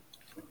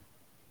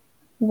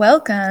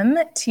Welcome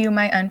to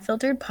my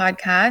unfiltered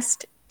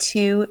podcast,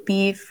 To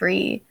Be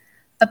Free,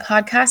 a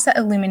podcast that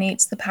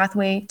illuminates the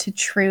pathway to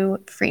true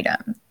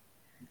freedom.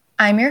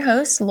 I'm your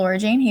host, Laura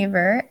Jane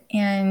Haver,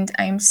 and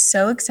I'm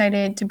so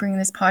excited to bring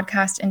this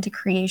podcast into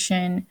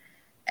creation.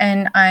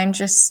 And I'm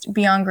just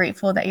beyond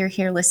grateful that you're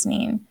here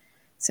listening.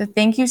 So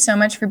thank you so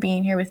much for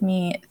being here with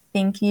me.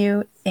 Thank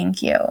you.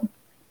 Thank you.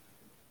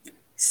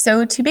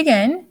 So to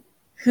begin,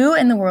 who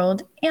in the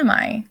world am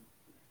I?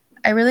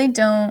 I really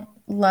don't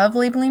love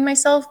labeling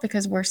myself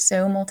because we're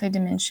so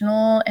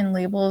multidimensional and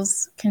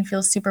labels can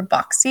feel super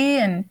boxy.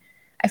 And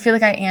I feel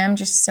like I am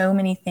just so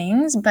many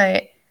things.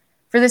 But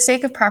for the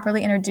sake of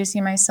properly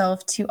introducing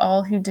myself to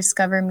all who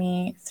discover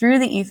me through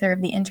the ether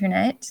of the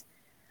internet,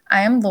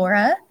 I am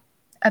Laura,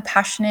 a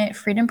passionate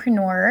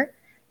freedompreneur,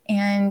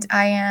 and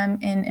I am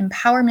an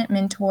empowerment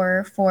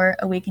mentor for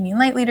awakening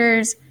light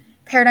leaders,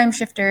 paradigm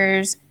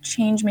shifters,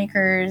 change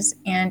makers,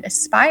 and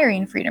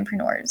aspiring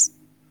freedompreneurs.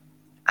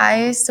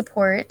 I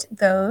support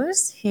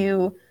those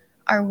who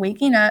are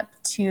waking up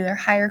to their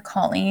higher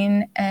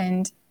calling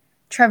and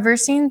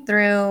traversing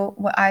through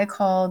what I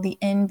call the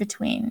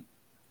in-between,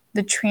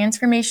 the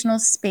transformational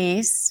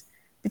space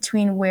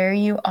between where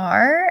you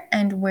are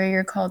and where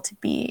you're called to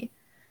be,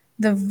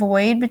 the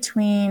void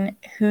between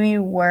who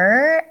you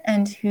were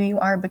and who you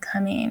are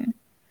becoming.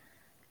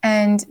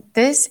 And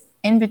this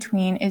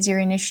in-between is your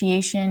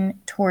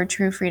initiation toward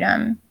true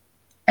freedom.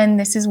 And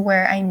this is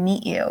where I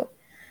meet you.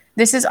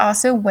 This is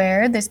also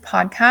where this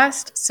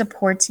podcast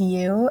supports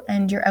you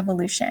and your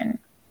evolution.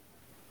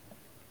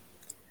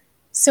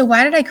 So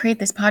why did I create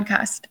this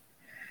podcast?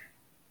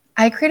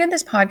 I created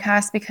this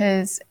podcast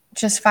because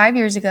just 5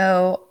 years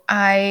ago,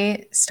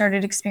 I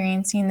started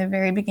experiencing the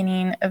very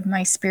beginning of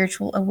my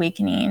spiritual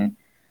awakening.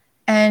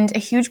 And a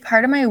huge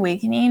part of my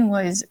awakening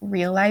was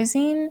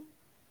realizing,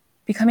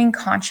 becoming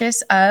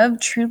conscious of,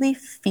 truly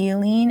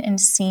feeling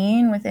and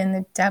seeing within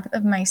the depth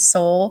of my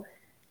soul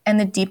and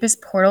the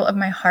deepest portal of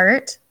my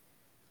heart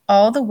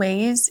all the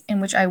ways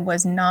in which I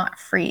was not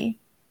free.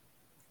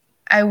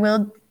 I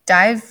will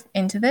dive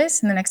into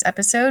this in the next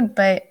episode,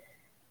 but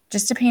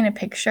just to paint a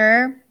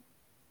picture,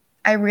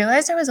 I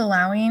realized I was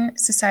allowing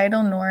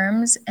societal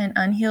norms and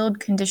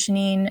unhealed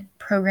conditioning,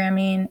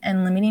 programming,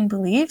 and limiting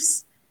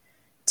beliefs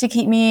to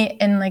keep me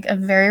in like a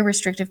very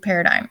restrictive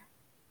paradigm.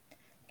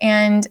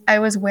 And I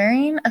was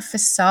wearing a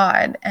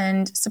facade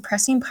and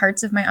suppressing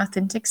parts of my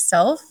authentic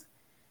self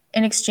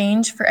in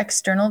exchange for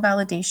external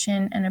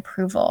validation and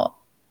approval.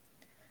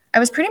 I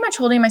was pretty much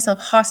holding myself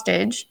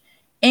hostage,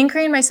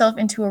 anchoring myself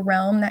into a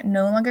realm that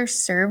no longer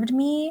served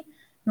me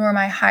nor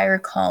my higher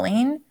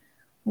calling,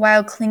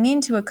 while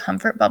clinging to a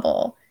comfort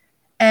bubble.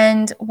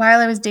 And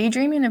while I was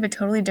daydreaming of a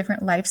totally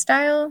different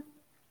lifestyle,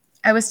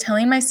 I was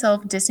telling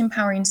myself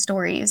disempowering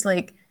stories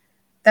like,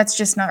 that's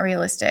just not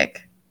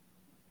realistic.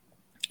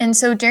 And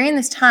so during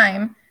this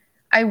time,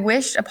 I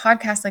wished a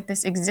podcast like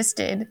this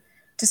existed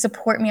to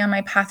support me on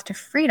my path to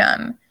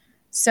freedom.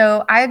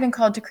 So I have been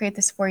called to create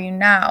this for you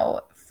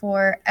now,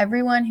 for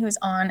everyone who is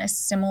on a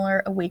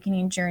similar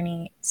awakening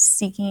journey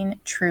seeking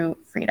true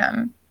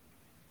freedom.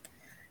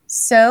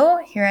 So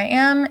here I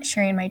am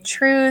sharing my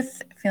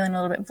truth, feeling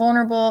a little bit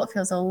vulnerable. It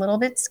feels a little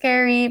bit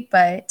scary,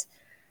 but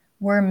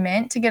we're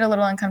meant to get a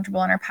little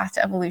uncomfortable on our path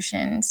to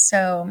evolution.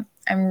 So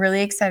I'm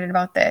really excited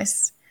about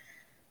this.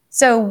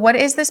 So what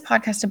is this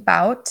podcast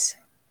about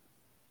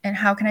and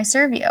how can I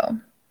serve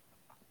you?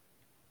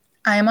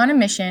 I am on a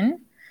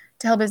mission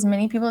to help as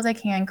many people as I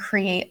can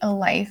create a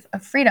life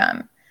of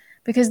freedom,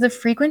 because the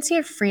frequency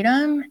of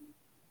freedom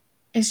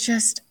is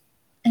just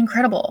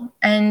incredible.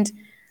 And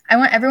I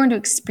want everyone to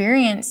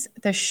experience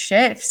the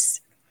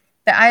shifts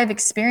that I have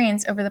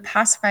experienced over the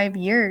past 5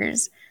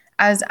 years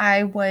as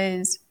I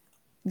was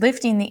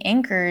lifting the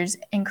anchors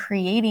and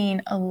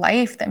creating a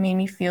life that made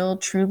me feel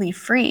truly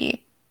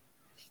free.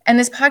 And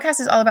this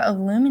podcast is all about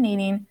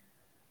illuminating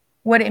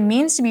what it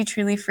means to be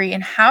truly free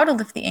and how to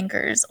lift the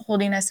anchors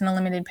holding us in a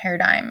limited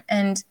paradigm.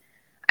 And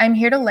I'm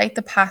here to light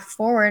the path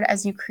forward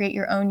as you create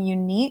your own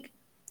unique,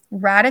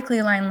 radically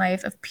aligned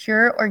life of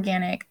pure,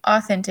 organic,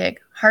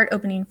 authentic,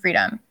 heart-opening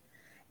freedom.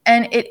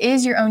 And it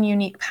is your own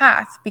unique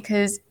path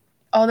because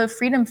although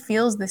freedom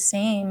feels the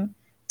same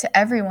to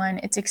everyone,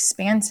 it's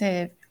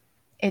expansive,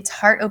 it's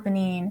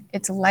heart-opening,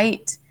 it's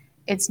light,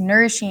 it's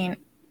nourishing.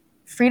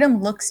 Freedom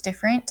looks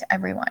different to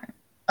everyone.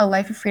 A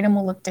life of freedom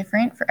will look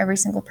different for every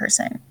single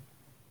person.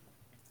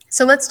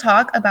 So let's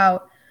talk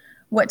about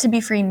what to be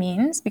free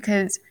means,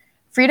 because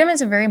freedom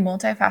is a very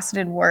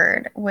multifaceted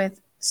word with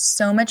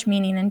so much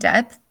meaning and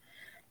depth.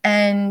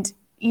 And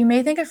you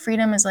may think of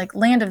freedom as like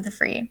land of the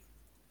free,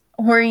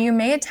 or you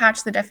may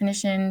attach the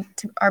definition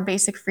to our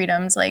basic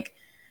freedoms like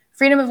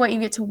freedom of what you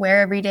get to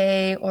wear every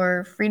day,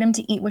 or freedom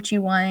to eat what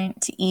you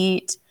want to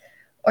eat.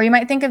 Or you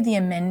might think of the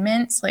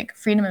amendments like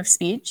freedom of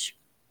speech,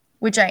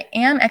 which I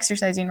am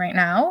exercising right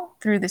now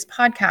through this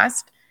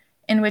podcast,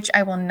 in which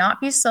I will not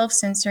be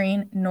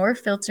self-censoring nor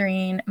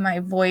filtering my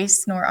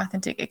voice nor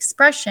authentic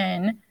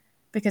expression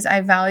because I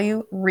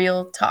value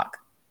real talk.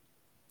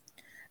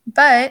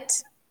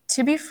 But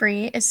to be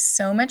free is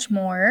so much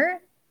more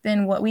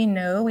than what we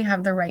know we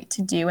have the right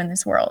to do in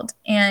this world.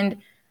 And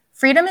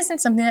freedom isn't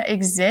something that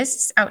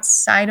exists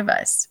outside of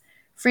us.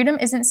 Freedom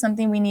isn't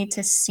something we need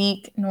to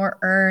seek, nor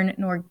earn,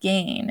 nor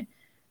gain.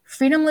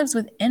 Freedom lives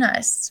within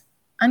us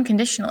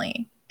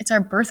unconditionally. It's our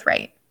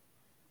birthright.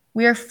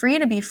 We are free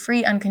to be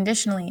free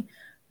unconditionally.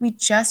 We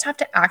just have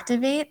to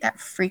activate that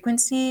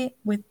frequency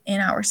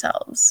within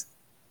ourselves.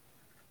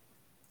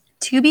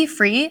 To be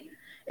free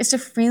is to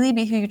freely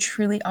be who you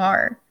truly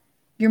are,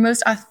 your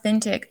most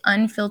authentic,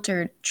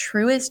 unfiltered,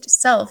 truest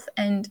self,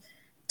 and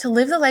to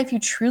live the life you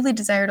truly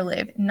desire to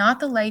live, not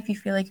the life you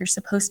feel like you're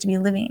supposed to be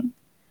living.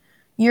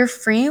 You're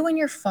free when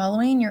you're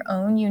following your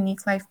own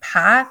unique life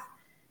path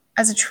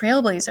as a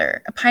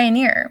trailblazer, a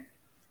pioneer,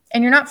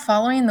 and you're not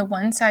following the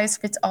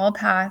one-size-fits-all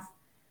path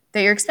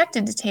that you're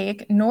expected to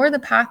take, nor the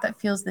path that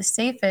feels the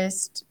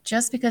safest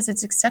just because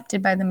it's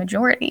accepted by the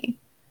majority.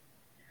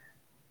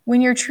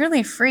 When you're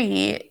truly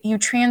free, you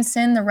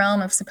transcend the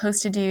realm of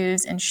supposed to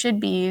do's and should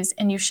be's,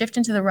 and you shift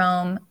into the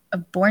realm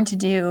of born to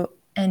do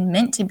and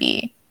meant to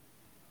be.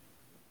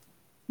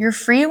 You're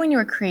free when you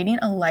are creating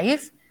a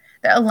life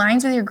that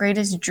aligns with your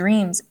greatest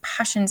dreams,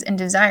 passions, and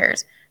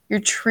desires, your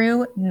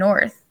true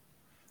north.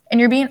 And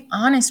you're being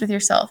honest with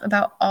yourself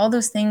about all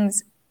those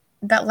things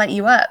that light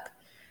you up.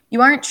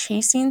 You aren't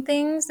chasing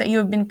things that you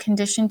have been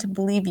conditioned to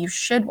believe you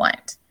should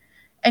want.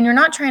 And you're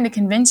not trying to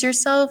convince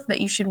yourself that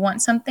you should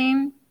want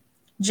something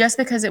just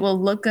because it will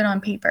look good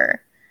on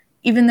paper,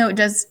 even though it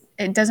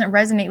doesn't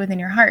resonate within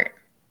your heart.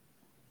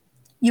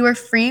 You are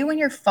free when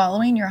you're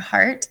following your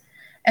heart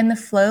and the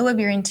flow of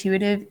your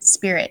intuitive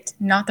spirit,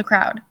 not the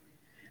crowd.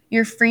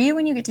 You're free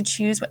when you get to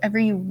choose whatever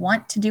you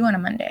want to do on a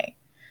Monday.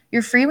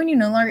 You're free when you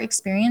no longer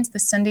experience the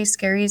Sunday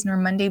scaries nor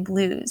Monday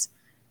blues.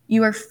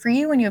 You are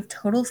free when you have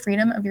total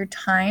freedom of your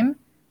time,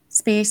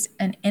 space,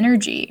 and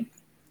energy.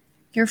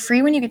 You're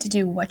free when you get to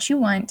do what you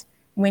want,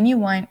 when you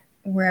want,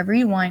 wherever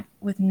you want,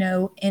 with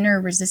no inner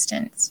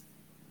resistance.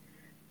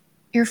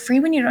 You're free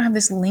when you don't have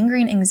this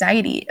lingering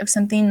anxiety of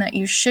something that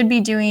you should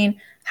be doing,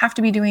 have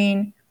to be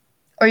doing,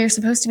 or you're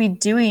supposed to be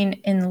doing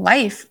in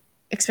life,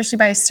 especially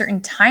by a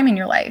certain time in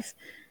your life.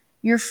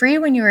 You're free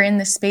when you are in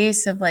the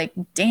space of like,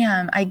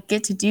 damn, I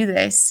get to do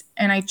this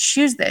and I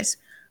choose this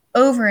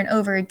over and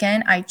over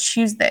again. I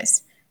choose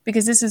this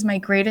because this is my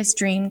greatest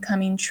dream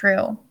coming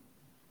true.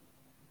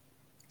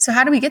 So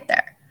how do we get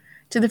there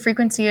to the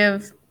frequency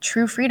of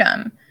true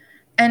freedom?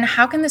 And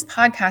how can this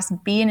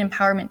podcast be an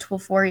empowerment tool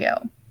for you?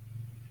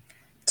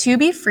 To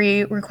be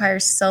free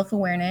requires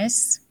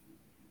self-awareness,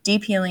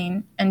 deep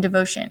healing, and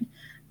devotion.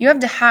 You have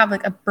to have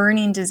like a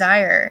burning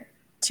desire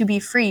to be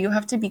free. You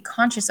have to be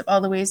conscious of all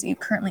the ways that you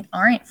currently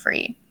aren't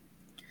free.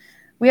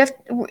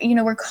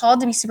 We're called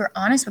to be super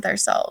honest with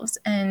ourselves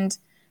and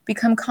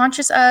become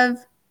conscious of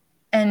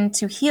and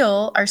to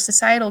heal our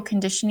societal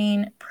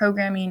conditioning,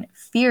 programming,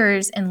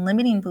 fears, and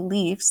limiting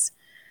beliefs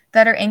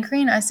that are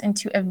anchoring us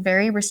into a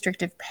very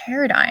restrictive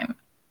paradigm,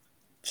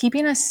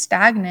 keeping us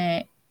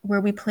stagnant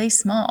where we play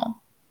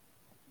small.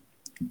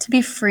 To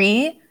be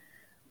free,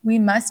 we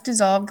must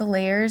dissolve the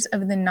layers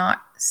of the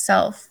not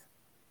self,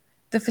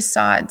 the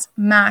facades,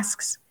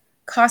 masks,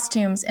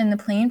 costumes, and the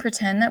plain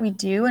pretend that we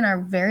do in our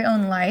very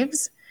own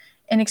lives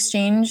in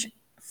exchange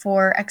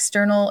for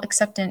external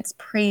acceptance,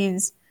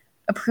 praise,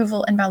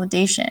 approval, and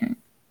validation.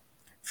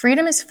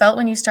 Freedom is felt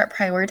when you start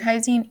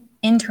prioritizing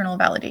internal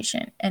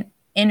validation and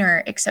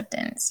inner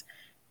acceptance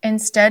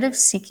instead of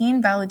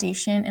seeking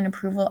validation and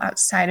approval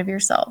outside of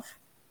yourself.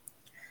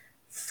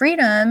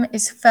 Freedom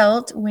is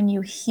felt when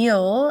you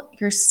heal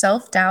your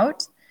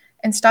self-doubt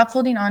and stop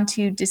holding on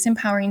to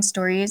disempowering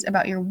stories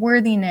about your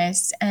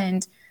worthiness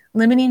and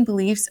limiting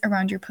beliefs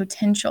around your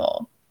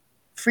potential.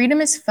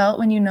 Freedom is felt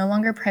when you no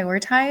longer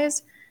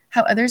prioritize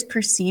how others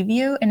perceive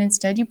you, and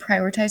instead you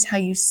prioritize how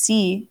you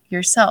see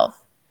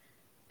yourself.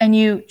 And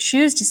you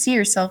choose to see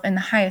yourself in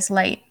the highest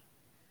light.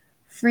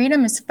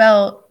 Freedom is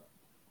felt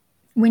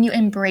when you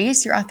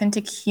embrace your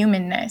authentic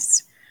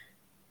humanness.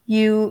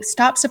 You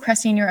stop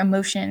suppressing your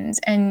emotions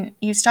and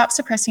you stop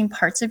suppressing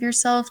parts of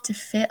yourself to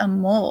fit a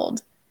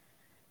mold.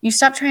 You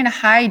stop trying to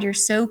hide your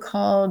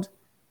so-called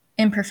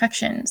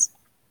imperfections.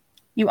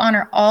 You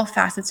honor all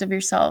facets of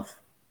yourself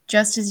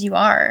just as you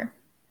are.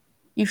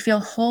 You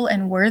feel whole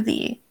and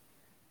worthy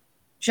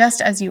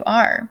just as you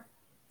are.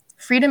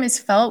 Freedom is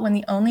felt when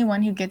the only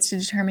one who gets to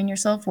determine your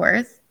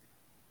self-worth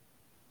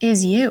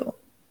is you.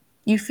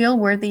 You feel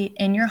worthy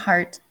in your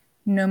heart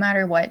no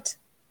matter what.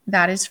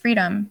 That is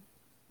freedom.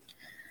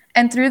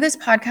 And through this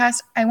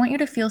podcast, I want you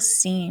to feel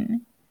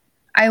seen.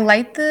 I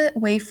light the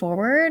way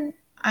forward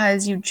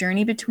as you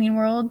journey between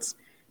worlds,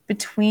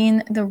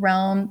 between the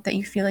realm that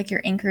you feel like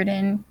you're anchored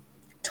in,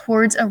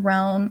 towards a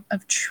realm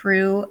of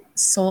true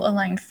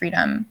soul-aligned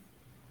freedom.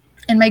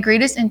 And my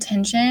greatest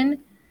intention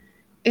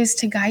is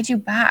to guide you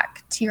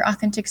back to your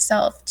authentic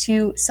self,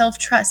 to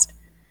self-trust,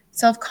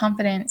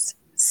 self-confidence,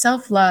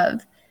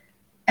 self-love,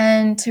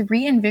 and to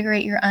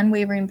reinvigorate your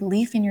unwavering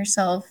belief in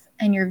yourself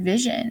and your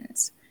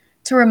visions,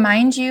 to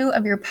remind you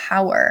of your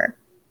power,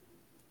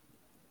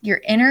 your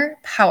inner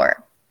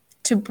power,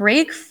 to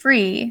break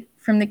free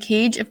from the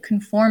cage of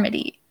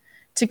conformity,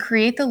 to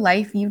create the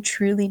life you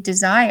truly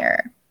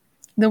desire,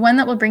 the one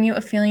that will bring you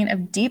a feeling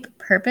of deep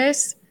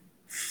purpose,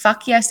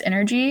 fuck yes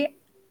energy,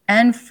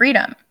 and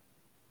freedom.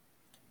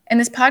 And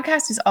this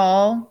podcast is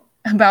all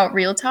about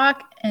real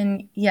talk.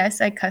 And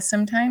yes, I cuss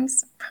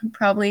sometimes,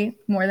 probably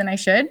more than I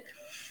should.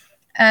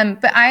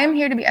 But I am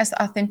here to be as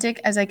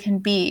authentic as I can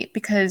be,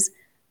 because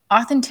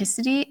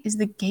authenticity is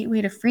the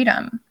gateway to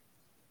freedom.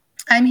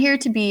 I'm here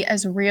to be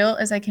as real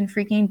as I can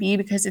freaking be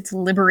because it's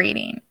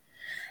liberating.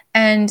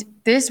 And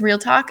this real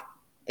talk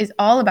is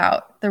all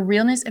about the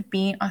realness of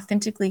being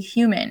authentically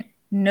human,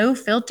 no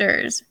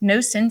filters,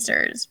 no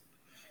censors,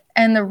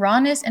 and the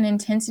rawness and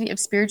intensity of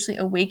spiritually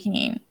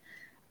awakening.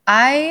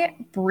 I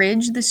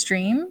bridge the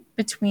stream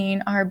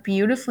between our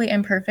beautifully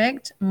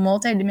imperfect,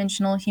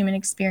 multidimensional human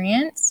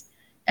experience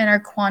and our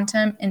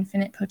quantum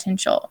infinite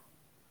potential.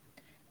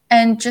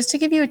 And just to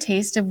give you a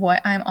taste of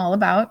what I'm all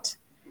about,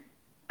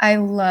 I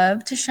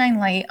love to shine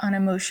light on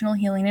emotional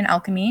healing and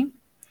alchemy,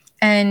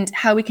 and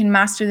how we can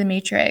master the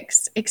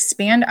matrix,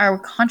 expand our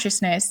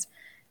consciousness,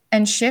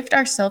 and shift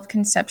our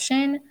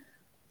self-conception,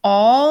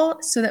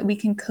 all so that we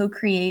can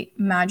co-create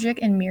magic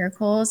and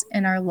miracles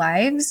in our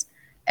lives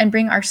and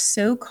bring our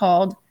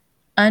so-called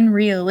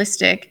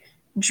unrealistic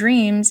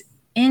dreams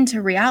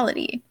into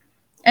reality.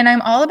 And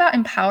I'm all about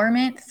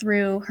empowerment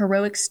through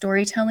heroic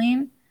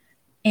storytelling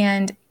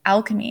and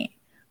alchemy,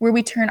 where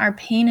we turn our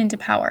pain into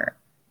power,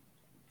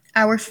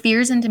 our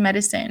fears into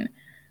medicine,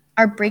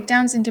 our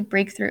breakdowns into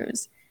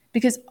breakthroughs,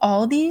 because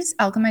all these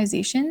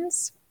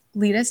alchemizations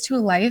lead us to a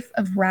life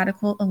of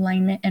radical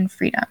alignment and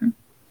freedom.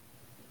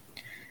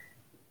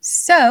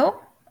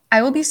 So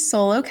I will be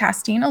solo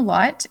casting a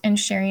lot and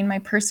sharing my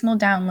personal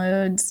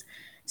downloads,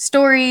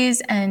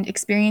 stories, and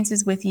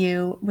experiences with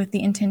you, with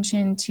the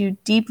intention to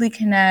deeply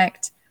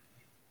connect,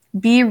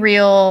 be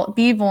real,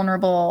 be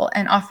vulnerable,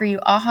 and offer you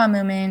aha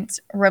moments,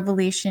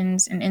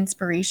 revelations, and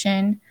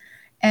inspiration.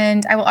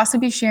 And I will also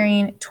be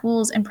sharing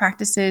tools and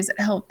practices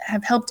that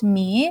have helped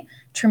me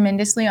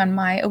tremendously on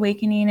my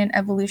awakening and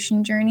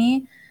evolution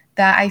journey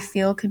that I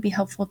feel could be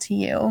helpful to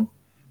you.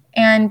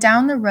 And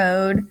down the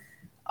road,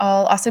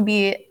 I'll also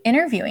be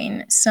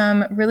interviewing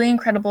some really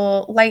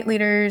incredible light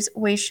leaders,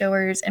 way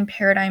showers, and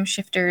paradigm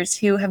shifters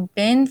who have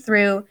been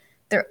through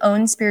their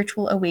own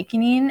spiritual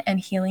awakening and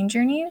healing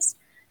journeys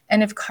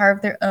and have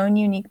carved their own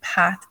unique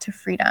path to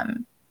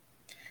freedom.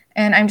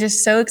 And I'm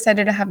just so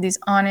excited to have these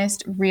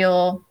honest,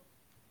 real,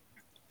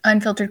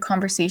 unfiltered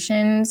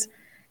conversations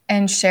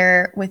and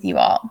share with you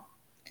all.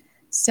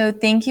 So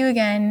thank you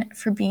again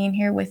for being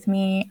here with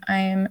me. I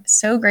am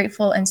so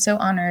grateful and so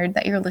honored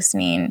that you're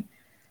listening.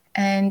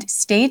 And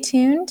stay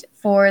tuned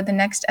for the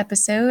next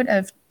episode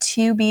of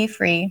To Be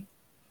Free.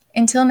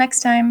 Until next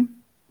time.